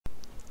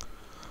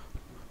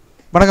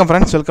வணக்கம்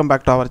friends, welcome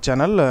back to our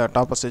channel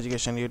toppers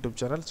education YouTube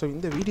channel. So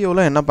இந்த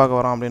வீடியோவில் என்ன பார்க்க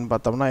வரோம் அப்படின்னு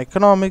பார்த்தோம்னா,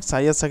 economics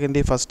higher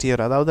secondary first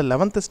year, அதாவது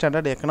 11th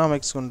ஸ்டாண்டர்ட்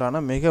எக்கனாமிக்ஸ்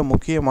உண்டான மிக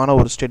முக்கியமான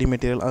ஒரு ஸ்டடி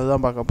மெட்டீரியல்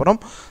அதுதான் பார்க்க போகிறோம்.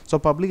 ஸோ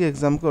பப்ளிக்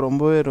எக்ஸாமுக்கு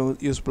ரொம்பவே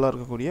யூஸ்ஃபுல்லாக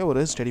இருக்கக்கூடிய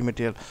ஒரு ஸ்டடி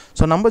மெட்டீரியல்.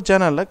 ஸோ நம்ம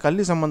சேனலில்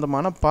கல்வி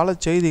சம்பந்தமான பல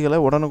செய்திகளை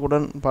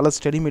உடனுக்குடன் பல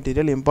study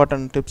material,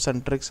 important tips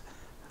and tricks,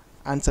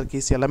 answer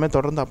keys எல்லாமே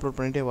தொடர்ந்து அப்லோட்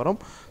பண்ணிகிட்டே வரும்.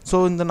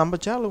 ஸோ இந்த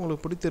நம்ம சேனல்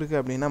உங்களுக்கு பிடித்திருக்கு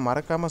அப்படின்னா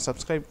மறக்காமல்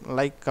சப்ஸ்கிரைப்,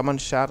 லைக்,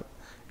 கமெண்ட், ஷேர்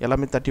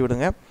எல்லாமே தட்டி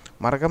விடுங்க.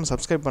 மறக்காமல்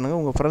சப்ஸ்கிரைப் பண்ணுங்கள்,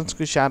 உங்கள்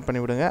ஃப்ரெண்ட்ஸ்க்கு ஷேர்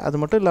பண்ணிவிடுங்க. அது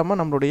மட்டும் இல்லாமல்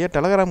நம்மளுடைய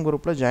டெலகிராம்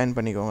குரூப்பில் ஜாயின்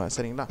பண்ணிக்கோங்க,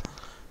 சரிங்களா?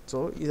 ஸோ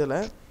இதில்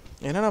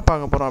என்னென்ன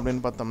பார்க்க போகிறோம்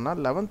அப்படின்னு பார்த்தோம்னா,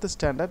 11th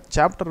standard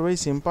chapter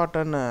wise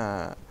important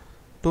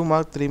 2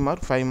 mark, 3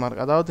 mark, 5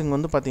 mark. அதாவது இங்கே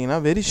வந்து பார்த்தீங்கன்னா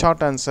வெரி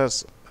ஷார்ட்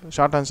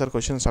ஆன்சர்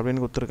கொஷின்ஸ்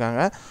அப்படின்னு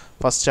கொடுத்துருக்காங்க.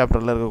 ஃபஸ்ட்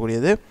சாப்டரில்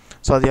இருக்கக்கூடியது.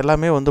 ஸோ அது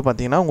எல்லாமே வந்து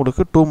பார்த்திங்கன்னா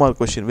உங்களுக்கு 2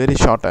 mark question, very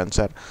short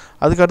answer.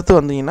 அதுக்கடுத்து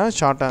வந்தீங்கன்னா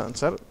ஷார்ட்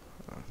ஆன்சர்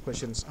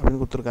கொஷின்ஸ் அப்படின்னு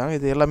கொடுத்துருக்காங்க.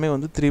 இது எல்லாமே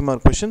வந்து 3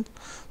 mark question.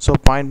 So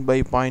point by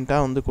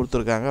பாயிண்ட்டாக வந்து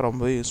கொடுத்துருக்காங்க.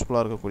 ரொம்பவே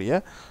யூஸ்ஃபுல்லாக இருக்கக்கூடிய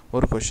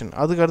ஒரு கொஷின்.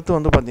 அதுக்கடுத்து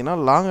வந்து பார்த்திங்கன்னா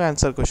லாங்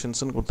ஆன்சர்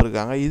கொஷின்ஸ்னு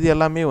கொடுத்துருக்காங்க. இது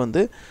எல்லாமே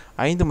வந்து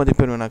 5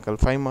 மதிப்பெண் வினாக்கள்,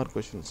 5 மார்க்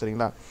கொஷின்,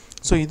 சரிங்களா?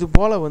 ஸோ இது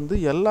போல் வந்து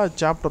எல்லா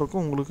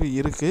சாப்டருக்கும் உங்களுக்கு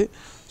இருக்குது.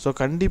 ஸோ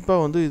கண்டிப்பாக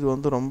வந்து இது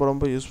வந்து ரொம்ப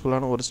ரொம்ப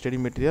யூஸ்ஃபுல்லான ஒரு ஸ்டடி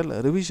மெட்டீரியல்.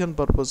 ரிவிஷன்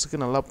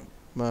பர்பஸுக்கு நல்லா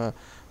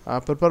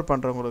ப்ரிப்பேர்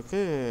பண்ணுறவங்களுக்கு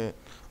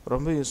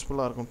ரொம்ப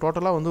யூஸ்ஃபுல்லாக இருக்கும்.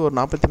 டோட்டலாக வந்து ஒரு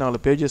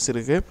 44 பேஜஸ்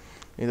இருக்குது.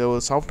 இதை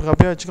ஒரு சாஃப்ட்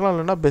காப்பியாக வச்சுக்கலாம்,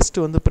 இல்லைனா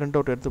பெஸ்ட்டு வந்து பிரிண்ட்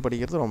அவுட் எடுத்து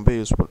படிக்கிறது ரொம்ப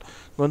யூஸ்ஃபுல்.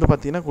 இங்கே வந்து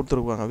பார்த்திங்கன்னா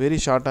கொடுத்துருப்பாங்க வெரி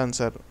ஷார்ட்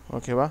ஆன்சர்,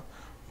 ஓகேவா,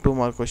 2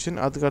 மார்க் கொஷின்.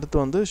 அதுக்கடுத்து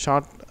வந்து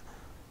ஷார்ட்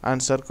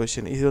ஆன்சர்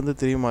கொஷின், இது வந்து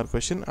 3 மார்க்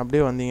கொஷின்.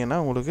 அப்படியே வந்தீங்கன்னா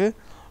உங்களுக்கு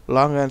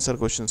லாங் ஆன்சர்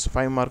கொஷின்ஸ்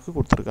 5 மார்க்கு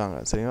கொடுத்துருக்காங்க,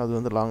 சரிங்களா? அது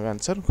வந்து லாங்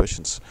ஆன்சர்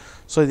கொஷின்ஸ்.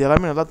 ஸோ இது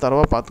எல்லாமே நல்லா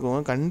தரவாக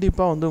பார்த்துக்கோங்க.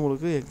 கண்டிப்பாக வந்து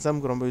உங்களுக்கு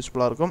எக்ஸாமுக்கு ரொம்ப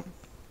யூஸ்ஃபுல்லாக இருக்கும்.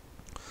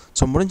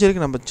 ஸோ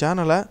முடிஞ்சிருக்கு நம்ம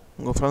சேனலை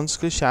உங்கள்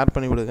ஃப்ரெண்ட்ஸ்க்கு ஷேர்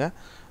பண்ணிவிடுங்க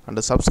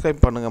அண்ட்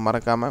சப்ஸ்கிரைப் பண்ணுங்கள்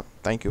மறக்காமல்.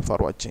 தேங்க்யூ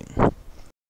ஃபார் வாட்சிங்.